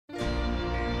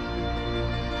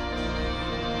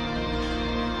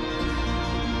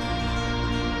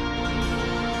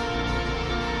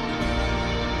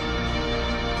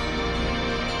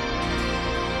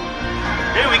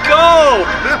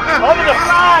Over the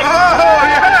front! Oh,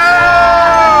 yeah!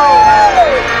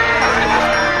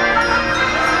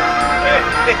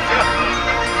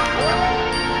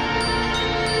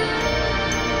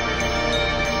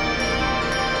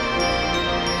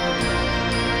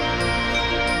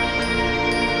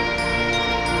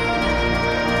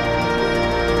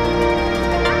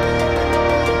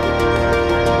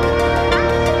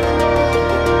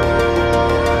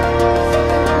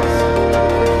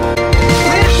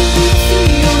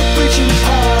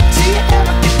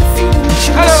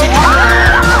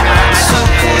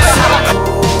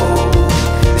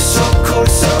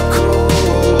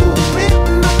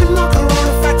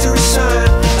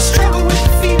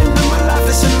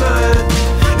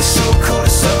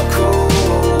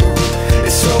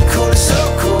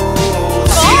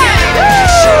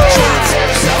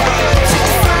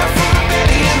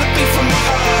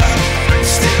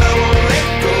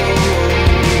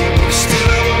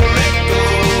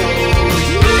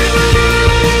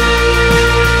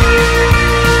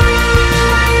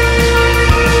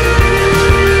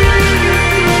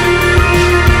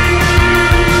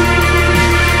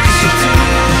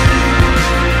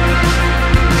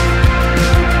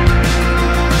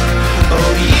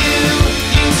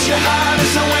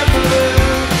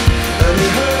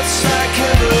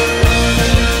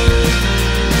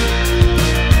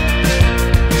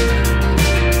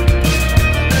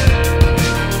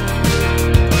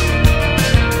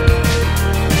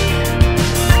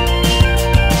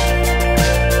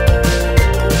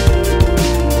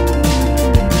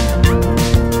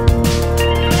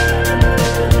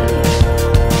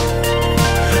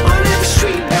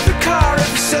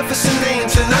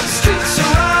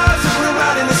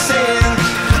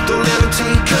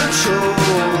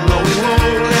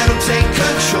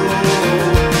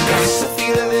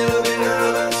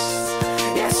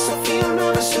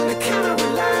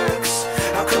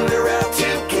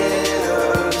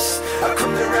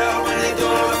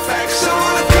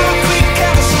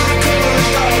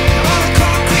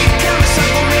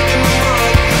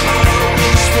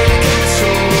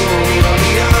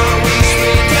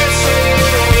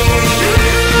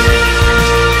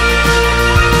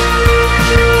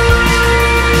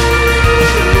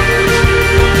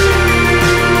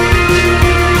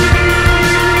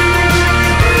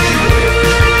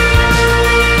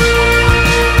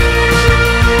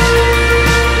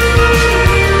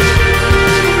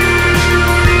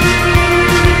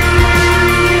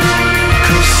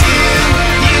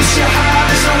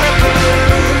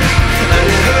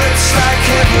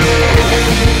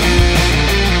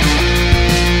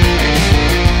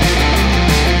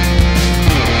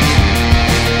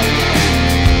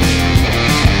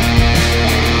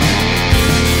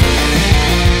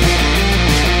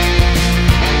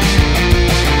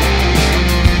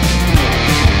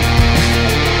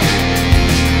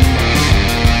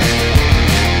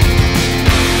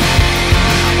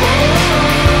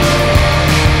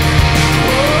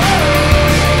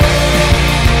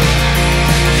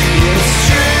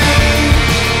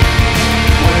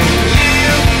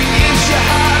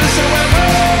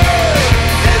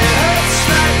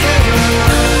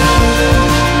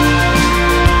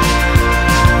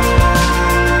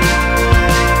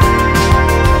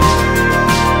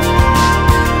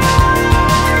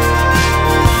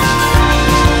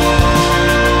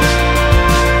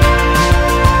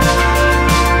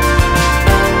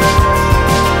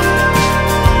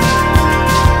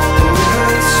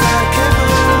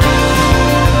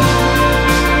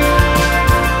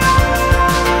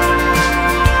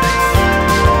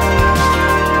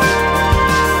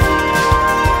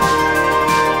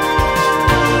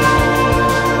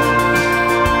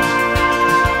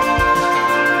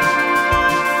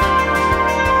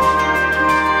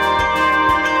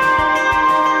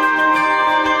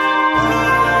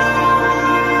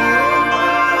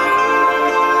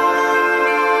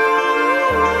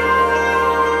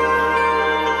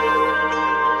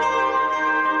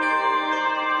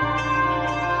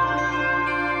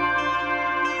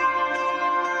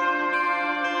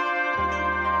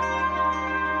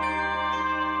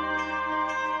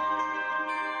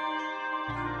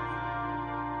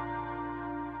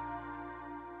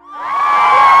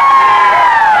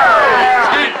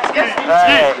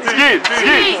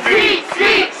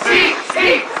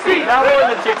 Not more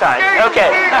than 2 times. Okay,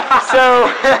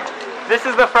 so this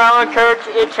is the Frauenkirche.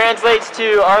 It translates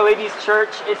to Our Lady's Church.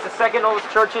 It's the second oldest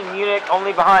church in Munich,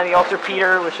 only behind the Altar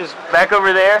Peter, which is back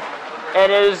over there. And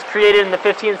it was created in the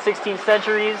 15th and 16th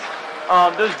centuries.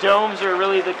 Those domes are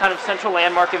really the kind of central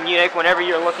landmark of Munich. Whenever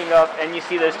you're looking up and you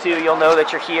see those two, you'll know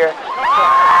that you're here.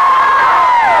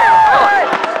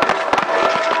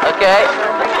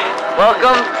 Okay.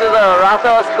 Welcome to the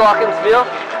Rathaus Glockenspiel.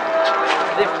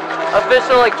 The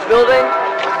official building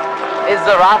is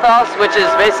the Rathaus, which is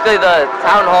basically the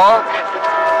town hall,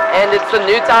 and it's the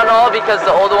new town hall because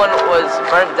the old one was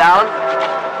burnt down.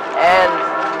 And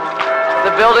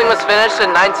the building was finished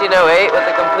in 1908 with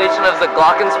the completion of the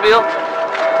Glockenspiel.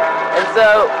 And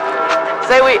so,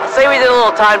 say we did a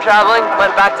little time traveling,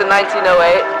 went back to 1908.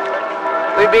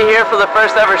 We'd be here for the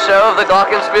first ever show of the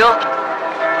Glockenspiel.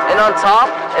 And on top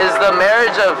is the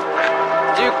marriage of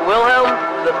Duke Wilhelm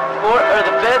the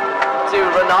Fifth to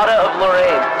Renata of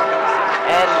Lorraine,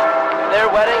 and their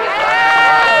wedding is.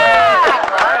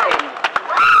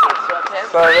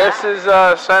 So this is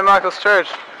St. Michael's Church,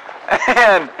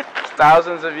 and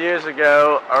thousands of years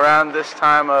ago, around this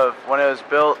time of when it was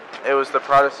built, it was the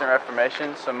Protestant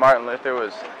Reformation. So Martin Luther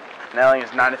was nailing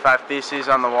his 95 Theses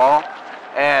on the wall,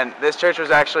 and this church was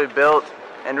actually built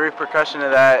in repercussion of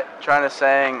that, trying to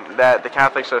saying that the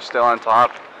Catholics are still on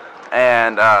top,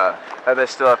 and that they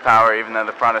still have power even though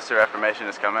the Protestant Reformation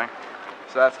is coming.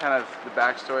 So that's kind of the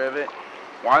backstory of it.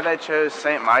 Why they chose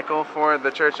St. Michael for the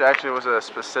church actually was a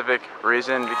specific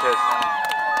reason, because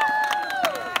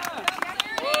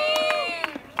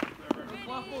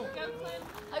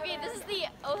okay, this is the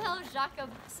Ohel Jacob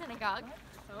Synagogue.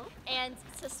 And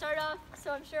to start off,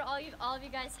 so I'm sure all of you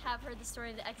guys have heard the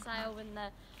story of the exile when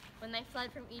they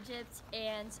fled from Egypt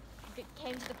and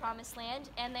came to the Promised Land.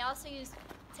 And they also used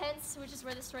tents, which is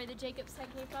where the story of the Jacob's tent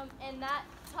came from. And that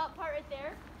top part right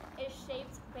there is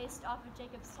shaped based off of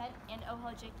Jacob's tent and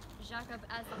Ohel Jacob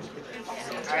as the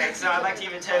Alright, so I'd like to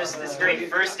even toast this great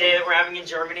first day that we're having in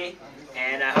Germany,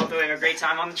 and I hope that we have a great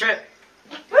time on the trip.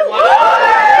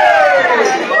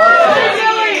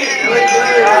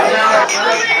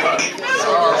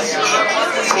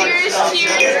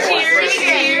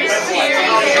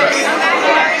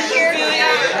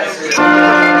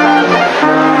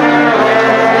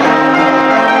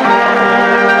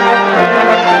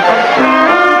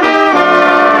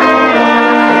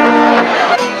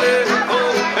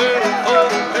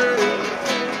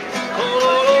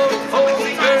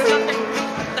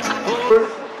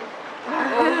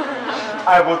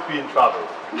 I would be in trouble.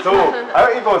 So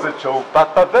it was a joke,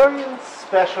 but very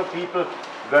special people,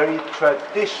 very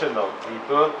traditional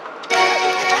people. I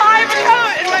have a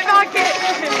coat in my pocket.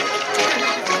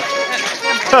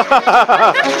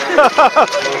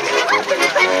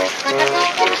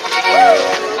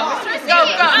 Go,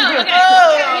 go, go.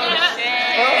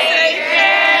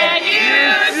 Can you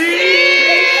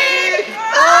see?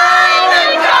 I'm the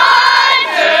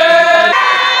concert.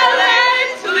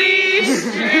 Gallantly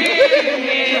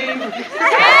streaming.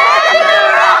 And the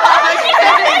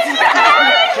rockets.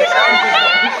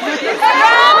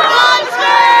 Drums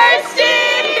bursting.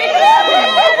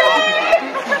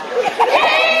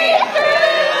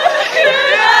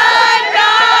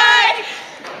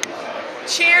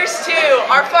 Cheers to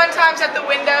our fun times at the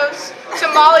windows, to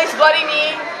Molly's bloody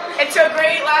knee, and to a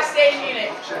great last day in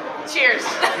Munich. Cheers.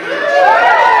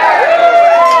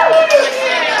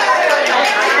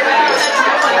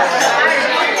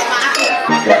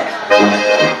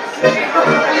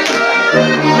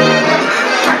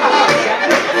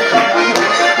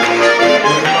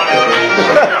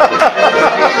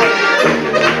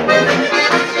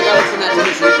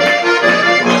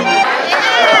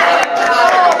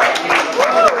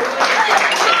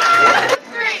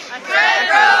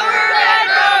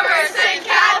 St.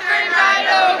 Catherine right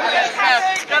over.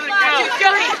 Keep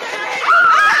going.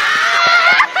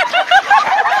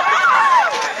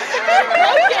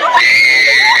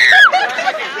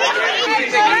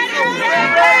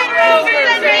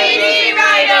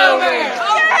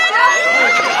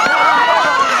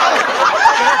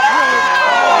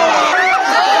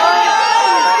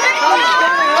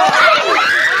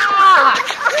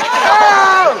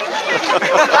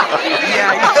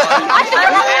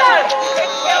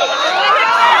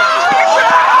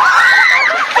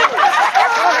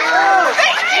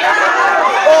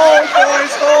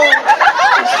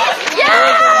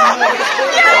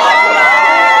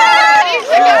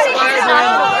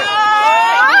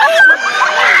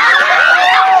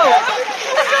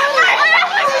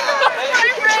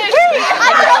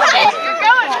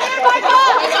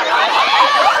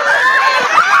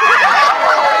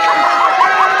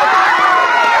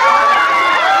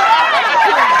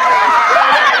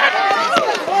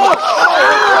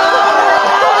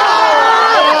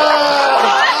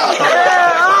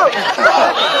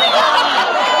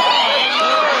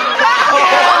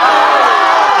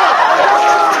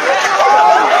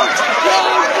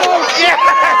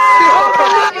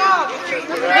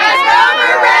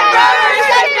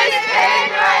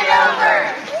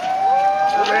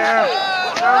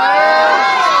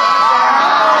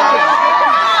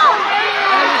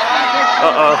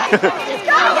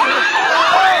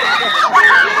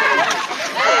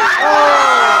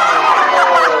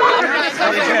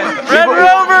 Red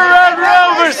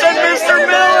Rover, said Mr.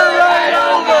 Miller, Red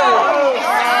Rover.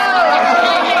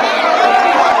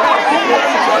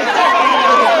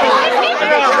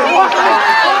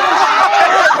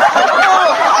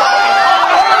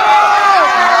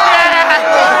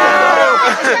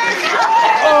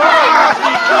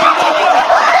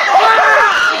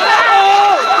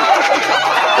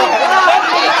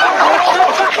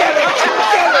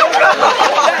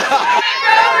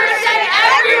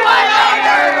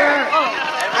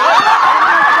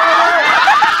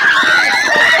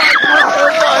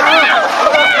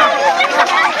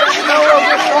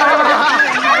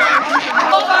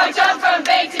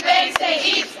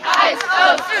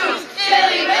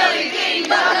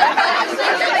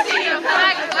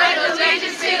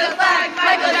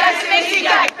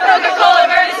 Coca-Cola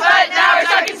burned his butt, now we're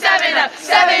talking 7-Up.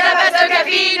 7-Up has no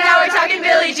caffeine, now we're talking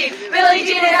Billie Jean. Billie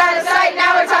Jean is out of sight,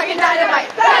 now we're talking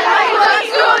dynamite. Dynamite was at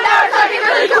school, now we're talking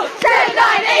really cool. 10,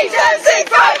 9, 8, 7,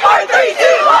 6, 5, 4, 3,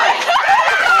 2, 1.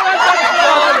 That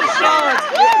was Sean.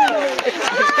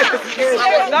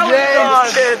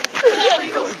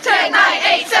 10, 9,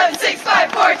 8, 7, 6,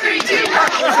 5, 4, 3, 2, 1.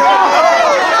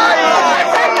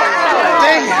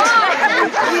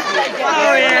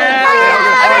 Oh yeah.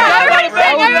 Everybody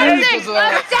sing.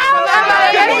 Let's down.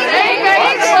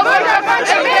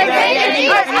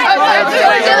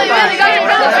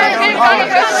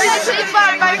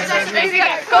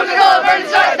 Coca-Cola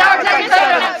burns right now we're talking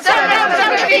 7-Up. 7-Up,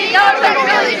 7-Up, now we're talking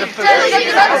Billie Jean. Billie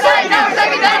Jean is on the